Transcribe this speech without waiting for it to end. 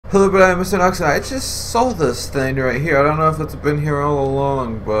Hello, but I'm Mr. Nox, and I just saw this thing right here. I don't know if it's been here all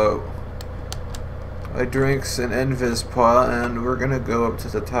along, but I drinks an Envis pot, and we're gonna go up to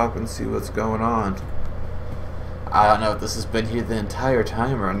the top and see what's going on. I don't know if this has been here the entire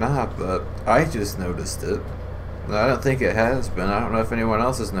time or not, but I just noticed it. I don't think it has been. I don't know if anyone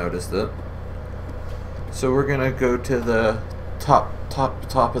else has noticed it. So we're gonna go to the top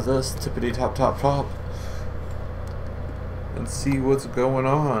of this, tippity top, and see what's going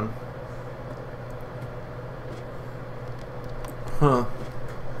on. Huh.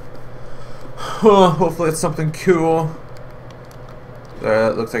 Hopefully it's something cool.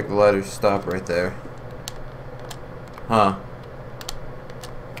 It looks like the ladder stopped right there. Huh.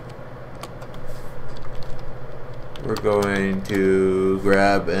 We're going to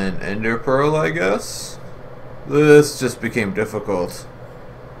grab an ender pearl, I guess. This just became difficult.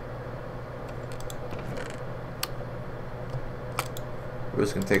 We're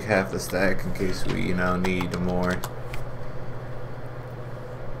just gonna take half the stack in case we, need more.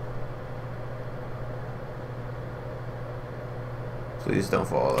 Please don't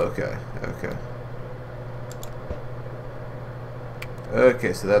fall. Okay, okay.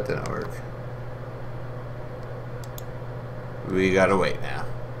 Okay, so that didn't work. We gotta wait now.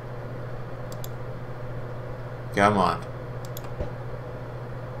 Come on.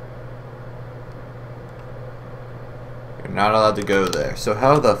 You're not allowed to go there. So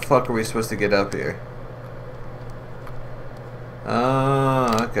how the fuck are we supposed to get up here?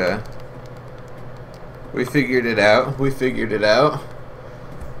 Oh, okay. We figured it out. We figured it out.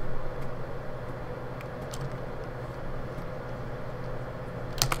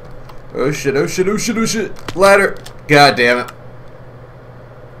 Oh shit, oh shit, oh shit, oh shit. Ladder. God damn it.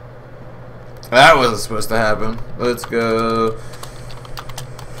 That wasn't supposed to happen. Let's go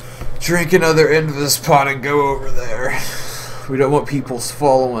drink another end of this pot and go over there. We don't want people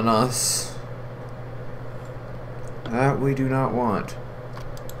following us. That we do not want.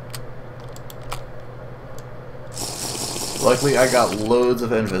 Luckily, I got loads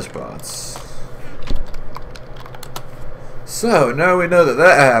of Envis pots. So, now we know that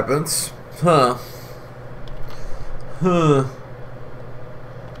that happens. Huh. Huh.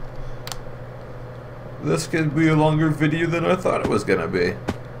 This could be a longer video than I thought it was gonna be.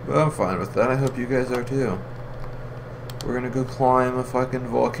 But I'm fine with that. I hope you guys are too. We're gonna go climb a fucking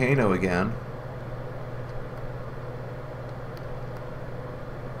volcano again.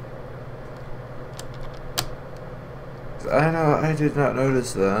 I know, I did not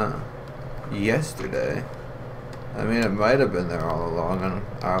notice that yesterday. I mean, it might have been there all along, and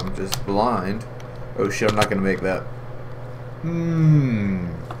I'm just blind. Oh shit, I'm not gonna make that.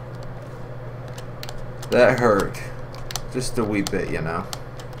 That hurt. Just a wee bit, you know.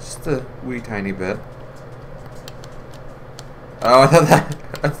 Just a wee tiny bit. Oh,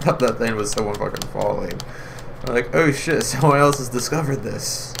 I thought that thing was someone fucking falling. I'm like, oh shit, someone else has discovered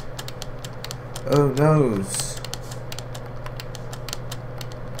this. Oh noes.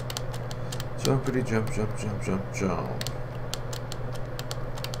 Jumpity jump, jump, jump, jump, jump.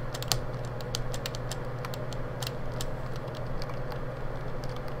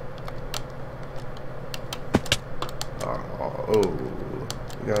 Oh,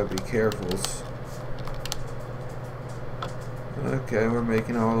 we gotta be careful. Okay, we're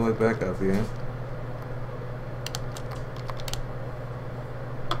making it all the way back up here.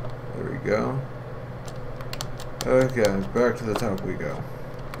 There we go. Okay, back to the top we go.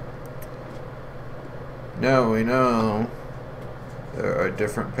 Now we know there are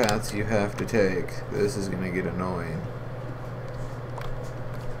different paths you have to take. This is gonna get annoying.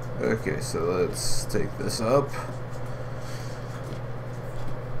 Okay, so let's take this up.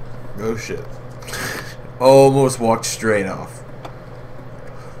 Oh shit. Almost walked straight off.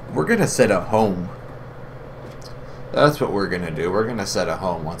 We're gonna set a home. That's what we're gonna do. We're gonna set a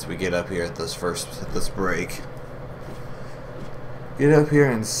home once we get up here at this break. Get up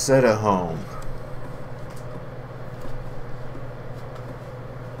here and set a home.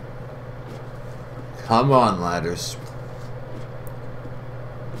 Come on, ladders.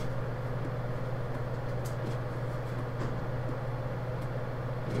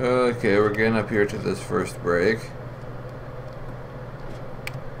 Okay, we're getting up here to this first break.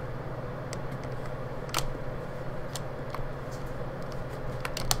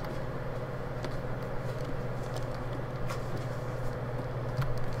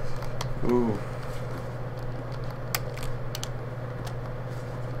 Ooh.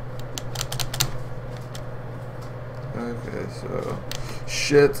 Okay, so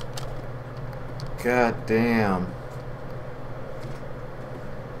shit. God damn.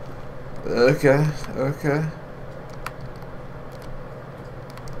 Okay, okay.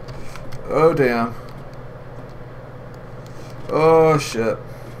 Oh, damn. Oh, shit.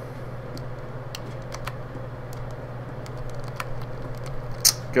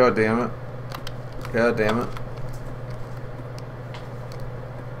 God damn it. God damn it.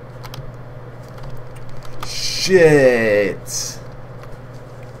 Shit.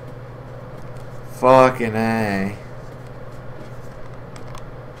 Fucking A.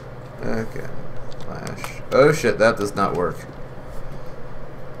 Okay. Flash. Oh shit, that does not work.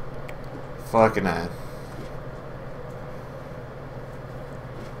 Fucking A.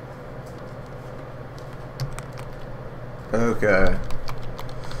 Okay.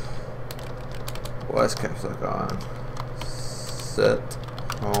 What's caps lock on? Set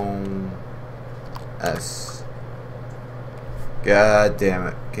home S. God damn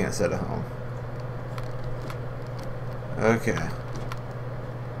it. Can't set a home. Okay.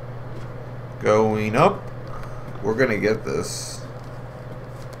 Going up. We're gonna get this.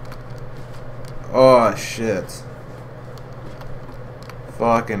 Oh shit.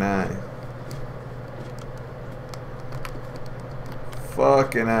 Fucking A.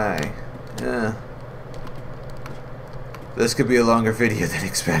 Fucking A. Yeah. This could be a longer video than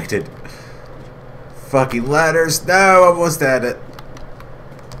expected. Fucking ladders. No, almost had it.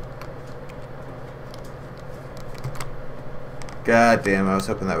 God damn, I was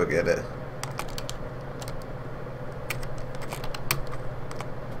hoping that would get it.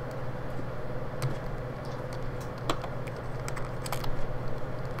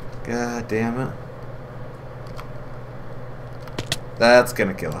 God damn it. That's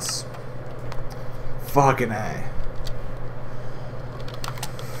gonna kill us. Fucking A.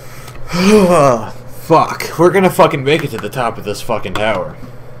 Fuck. We're gonna fucking make it to the top of this fucking tower.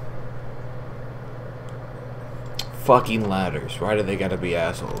 Fucking ladders. Why do they gotta be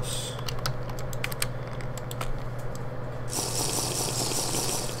assholes?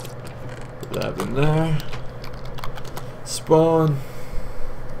 Put that in there. Spawn.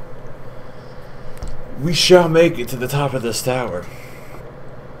 We shall make it to the top of this tower.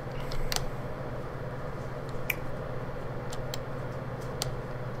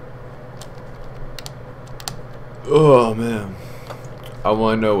 Oh man, I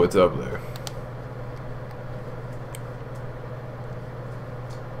want to know what's up there.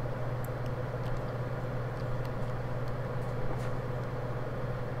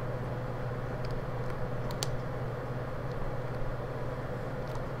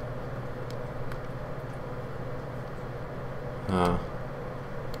 Huh.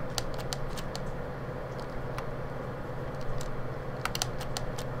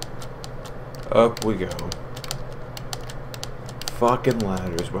 Up we go. Fucking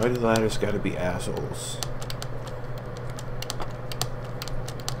ladders. Why do ladders gotta be assholes?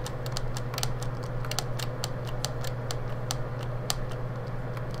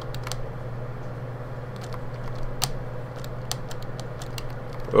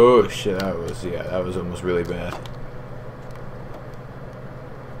 Oh shit, that was almost really bad.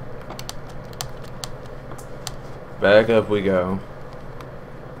 Back up we go.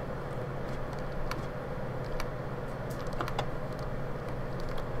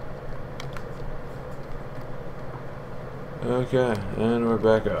 Okay, and we're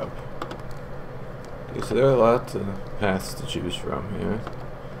back up. Okay, so there are lots of paths to choose from here.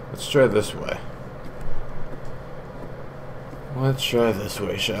 Let's try this way. Let's try this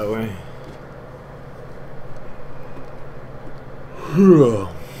way, shall we?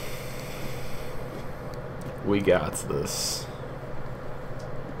 We got this.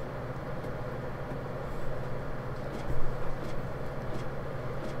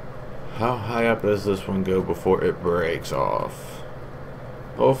 How high up does this one go before it breaks off?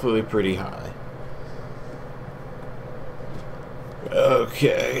 Hopefully pretty high.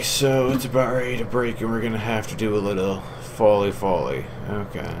 Okay, so it's about ready to break and we're gonna have to do a little folly.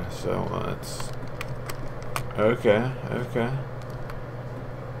 Okay, so let's... Okay.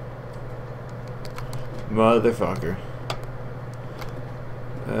 Motherfucker.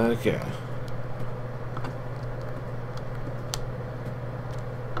 Okay.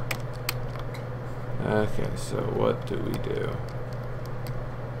 Okay, so what do we do?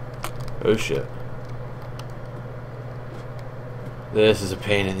 Oh shit. This is a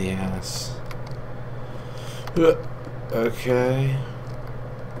pain in the ass. Okay.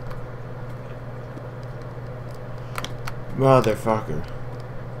 Motherfucker.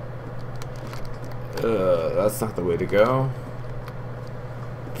 That's not the way to go.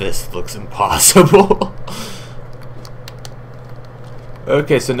 This looks impossible.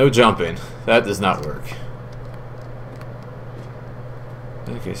 Okay, so no jumping. That does not work.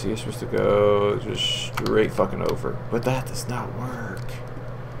 Okay, so you're supposed to go just straight fucking over. But that does not work.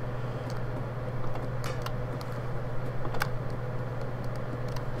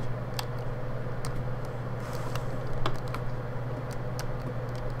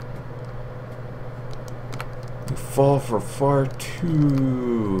 fall for far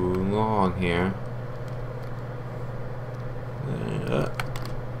too long here.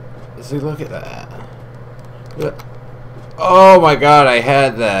 See, look at that. Oh my god, I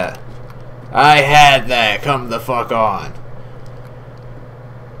had that. I had that. Come the fuck on.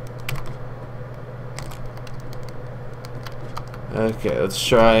 Okay, let's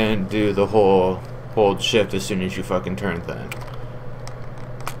try and do the whole hold shift as soon as you fucking turn thing.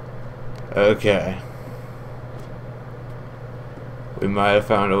 Okay. We might have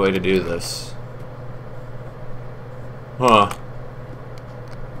found a way to do this. Huh.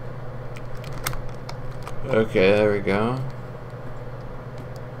 Okay, there we go.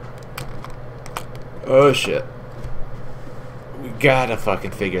 Oh shit. We gotta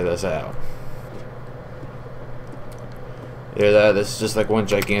fucking figure this out. Hear that? This is just like one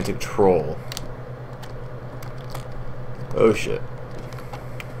gigantic troll. Oh shit.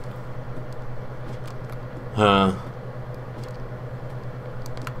 Huh.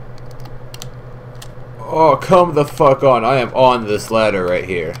 Oh, come the fuck on. I am on this ladder right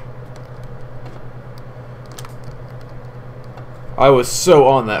here. I was so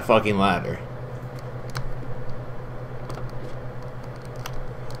on that fucking ladder.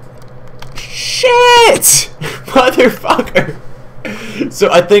 Shit! Motherfucker! So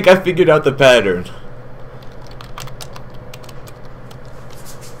I think I figured out the pattern.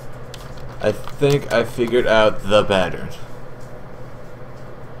 I think I figured out the pattern.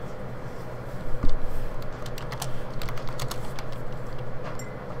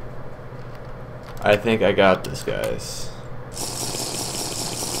 I think I got this, guys.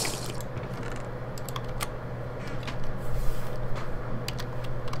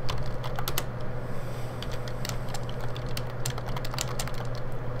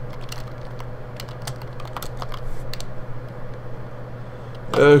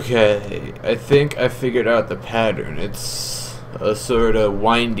 Okay, I think I figured out the pattern. It's a sort of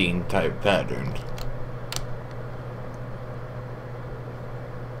winding type pattern.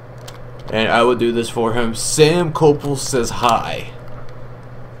 And I will do this for him. Sam Copel says hi.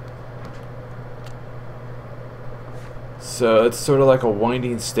 So it's sort of like a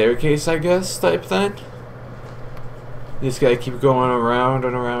winding staircase, I guess, type thing. You just gotta keep going around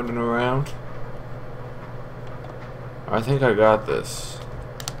and around and around. I think I got this.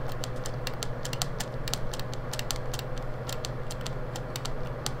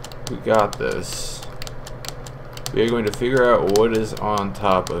 We got this. We are going to figure out what is on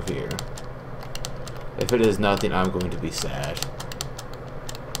top of here. If it is nothing, I'm going to be sad.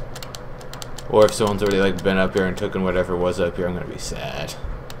 Or if someone's already like been up here and taken whatever was up here, I'm going to be sad.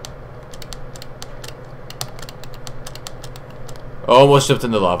 Almost jumped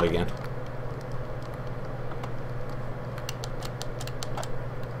in the lava again.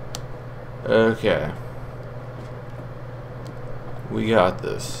 Okay. We got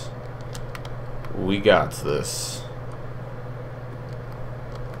this. We got this.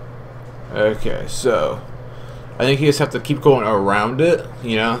 Okay, so I think you just have to keep going around it,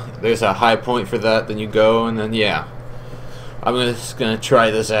 you know? There's a high point for that, then you go, and then yeah. I'm just gonna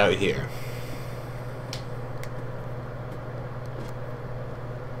try this out here.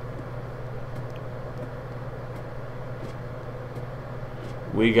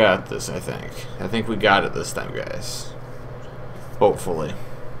 We got this, I think. I think we got it this time, guys. Hopefully.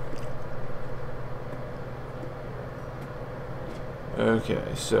 Okay,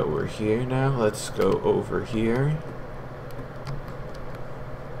 so we're here now. Let's go over here.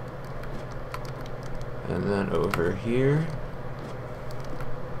 And then over here.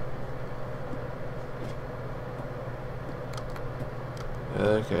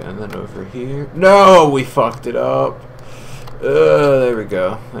 Okay, and then over here. No, we fucked it up. There we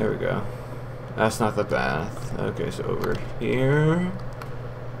go. There we go. That's not the path. Okay, so over here.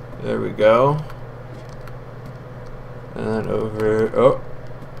 There we go. And then over... Oh!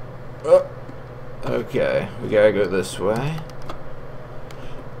 Oh! Okay, we gotta go this way.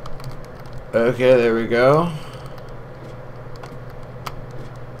 Okay, there we go.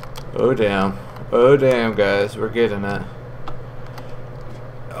 Oh, damn. Oh, damn, guys. We're getting it.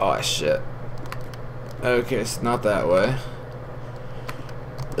 Oh, shit. Okay, it's not that way.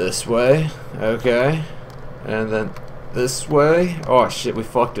 This way. Okay. And then this way. Oh, shit, we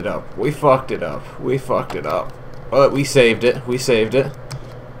fucked it up. We fucked it up. We fucked it up. Oh, we saved it. We saved it.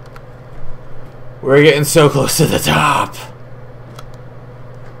 We're getting so close to the top.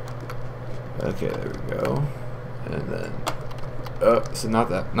 Okay, there we go. And then... Oh, so not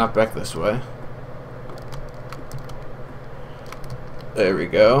that. Not back this way. There we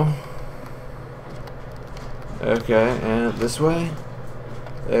go. Okay, and this way.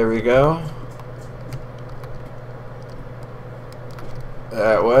 There we go.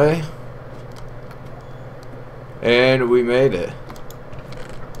 That way. And we made it.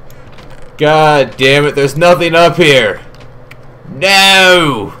 God damn it, there's nothing up here!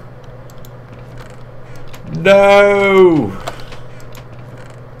 No! No!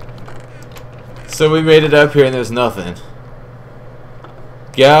 So we made it up here and there's nothing.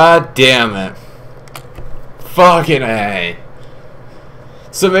 God damn it. Fucking A.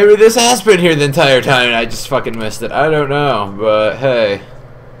 So maybe this has been here the entire time and I just fucking missed it. I don't know, but hey.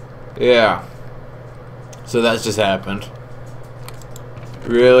 Yeah. So that's just happened.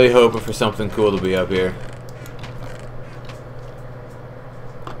 Really hoping for something cool to be up here.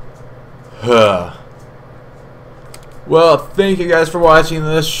 Huh. Well, thank you guys for watching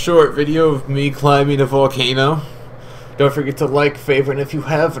this short video of me climbing a volcano. Don't forget to like, favorite, and if you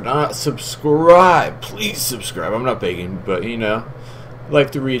have not, subscribe. Please subscribe. I'm not begging, but you know, I'd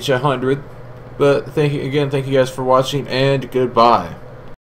like to reach 100. But thank you again. Thank you guys for watching, and goodbye.